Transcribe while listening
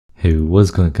Hey, what's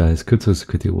going on guys,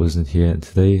 Cryptic wasn't here, and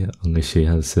today I'm going to show you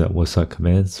how to set up WarZone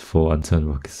commands for Unturned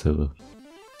Rocket server.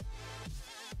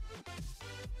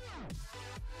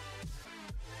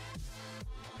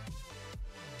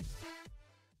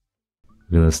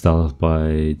 We're going to start off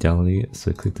by downloading it,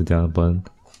 so click the download button,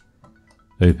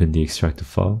 open the extracted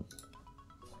file,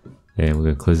 and we're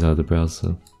going to close out the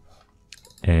browser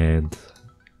and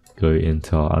go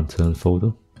into our Unturned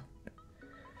folder.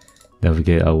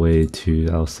 Navigate our way to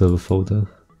our server folder.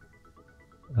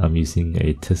 I'm using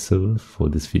a test server for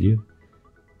this video,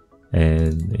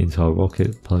 and into our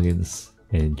Rocket plugins,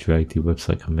 and drag the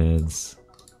website commands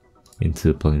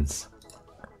into the plugins.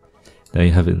 Now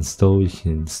you have it installed, you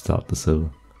can start the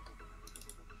server.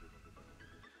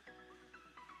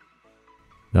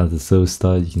 Now the server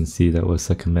started, you can see that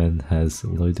website command has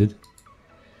loaded.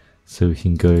 So we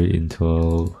can go into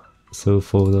our server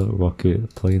folder,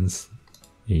 Rocket plugins,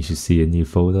 and you should see a new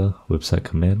folder, website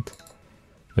command.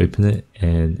 Open it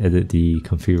and edit the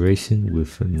configuration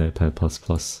with Notepad++.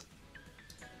 So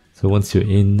once you're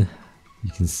in,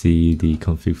 you can see the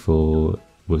config for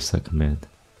website command.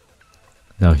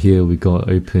 Now here we got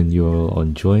open URL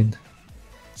on join.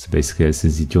 So basically as soon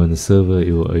as you join the server,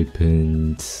 it will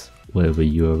open whatever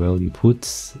URL you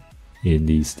put in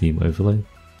the Steam overlay.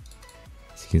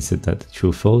 So you can set that to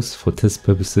true or false. For test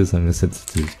purposes, I'm going to set it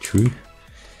to true.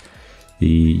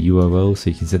 The URL,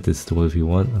 so you can set this to whatever you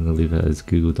want. I'm going to leave it as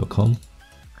google.com.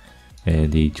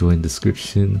 And the join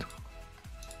description,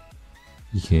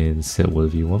 you can set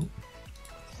whatever you want.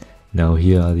 Now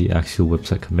here are the actual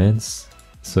website commands.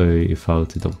 So if I were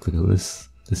to double click on this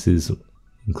is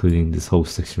including this whole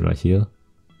section right here.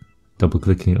 Double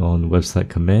clicking on website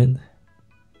command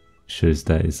shows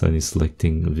that it's only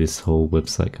selecting this whole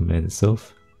website command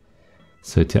itself.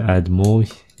 So to add more, you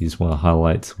just want to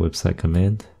highlight website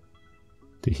command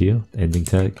to here, ending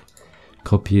tag,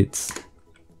 copy it,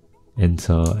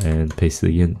 enter, and paste it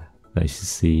again. Now you should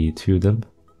see two of them.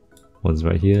 One's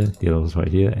right here, the other one's right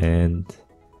here, and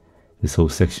this whole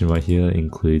section right here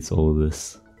includes all of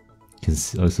this. You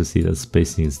can also see that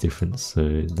spacing is different,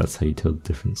 so that's how you tell the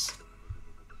difference.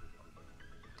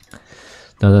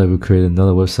 Now that we've created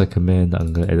another website command,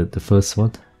 I'm going to edit the first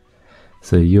one.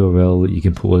 So URL, you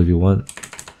can put whatever you want,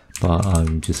 but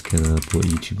I'm just going to put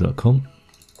youtube.com.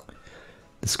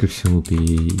 Description will be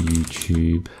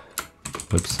YouTube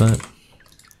website,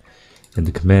 and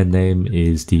the command name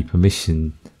is the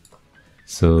permission.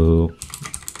 So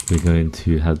we're going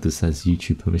to have this as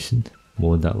YouTube permission,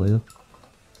 more on that later.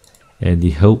 And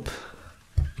the help,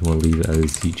 you want to leave it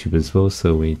as YouTube as well,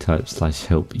 so when you type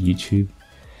 /help YouTube,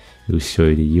 it will show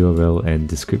you the URL and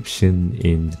description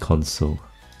in console,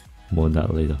 more on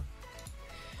that later.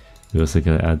 We're also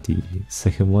going to add the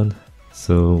second one,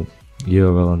 so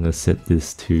URL, I'm going to set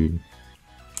this to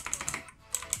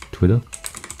Twitter,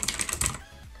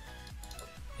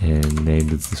 and name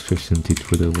the description to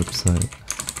Twitter website.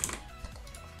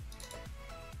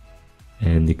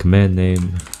 And the command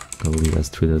name, I'll leave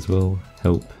as Twitter as well,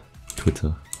 help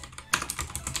Twitter.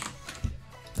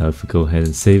 Now if we go ahead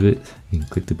and save it, you can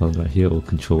click the button right here or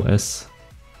Control S.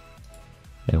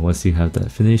 And once you have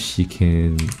that finished, you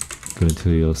can go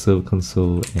into your server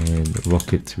console and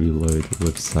Rocket reload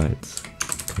website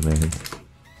command.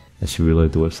 That should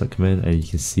reload the website command, and you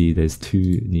can see there's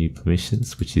two new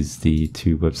permissions, which is the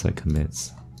two website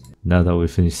commands. Now that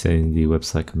we've finished setting the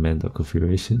website command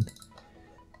configuration,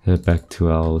 head back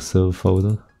to our server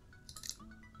folder,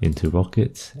 into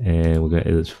Rocket, and we're going to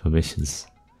edit permissions.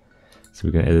 So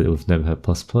we're going to edit it with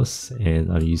Notepad++,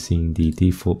 and I'm using the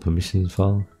default permission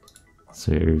file,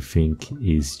 so everything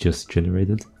is just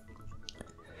generated.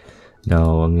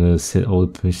 Now I'm going to set all the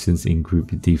permissions in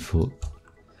group default.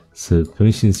 So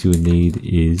permissions you will need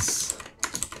is,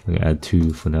 I'm going to add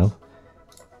two for now,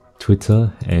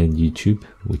 Twitter and YouTube,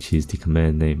 which is the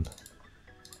command name.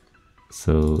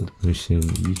 So permission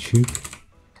YouTube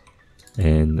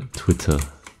and Twitter.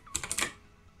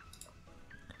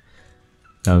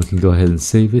 Now we can go ahead and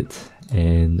save it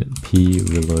and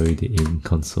reload in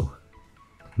console.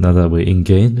 Now that we're in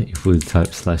game, if we type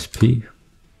 /p,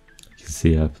 you can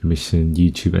see I have permission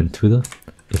YouTube and Twitter.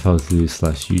 If I was to do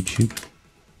 /YouTube,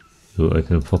 it will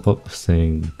open a pop-up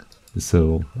saying this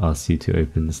will ask you to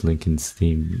open this link in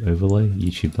Steam overlay,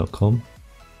 youtube.com.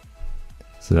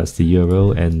 So that's the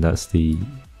URL and that's the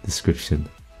description.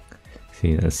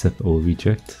 You can accept or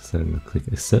reject, so I'm going to click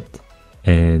accept.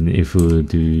 And if we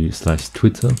do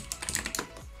 /Twitter,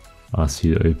 ask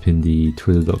you to open the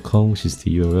twitter.com, which is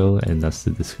the URL, and that's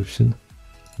the description.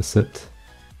 Accept,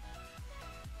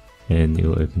 and it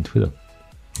will open Twitter.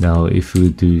 Now if we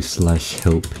do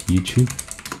 /help YouTube,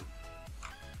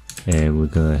 And we're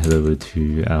gonna head over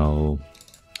to our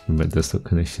remote desktop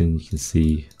connection. You can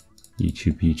see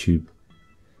YouTube.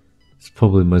 It's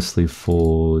probably mostly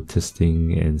for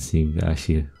testing and seeing if it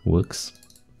actually works,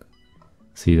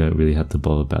 so you don't really have to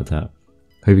bother about that.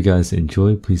 Hope you guys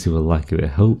enjoyed. Please leave a like if it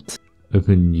helped.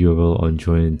 Open URL on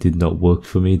join did not work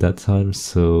for me that time,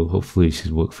 so hopefully it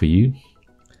should work for you.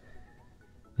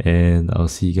 And I'll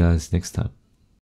see you guys next time.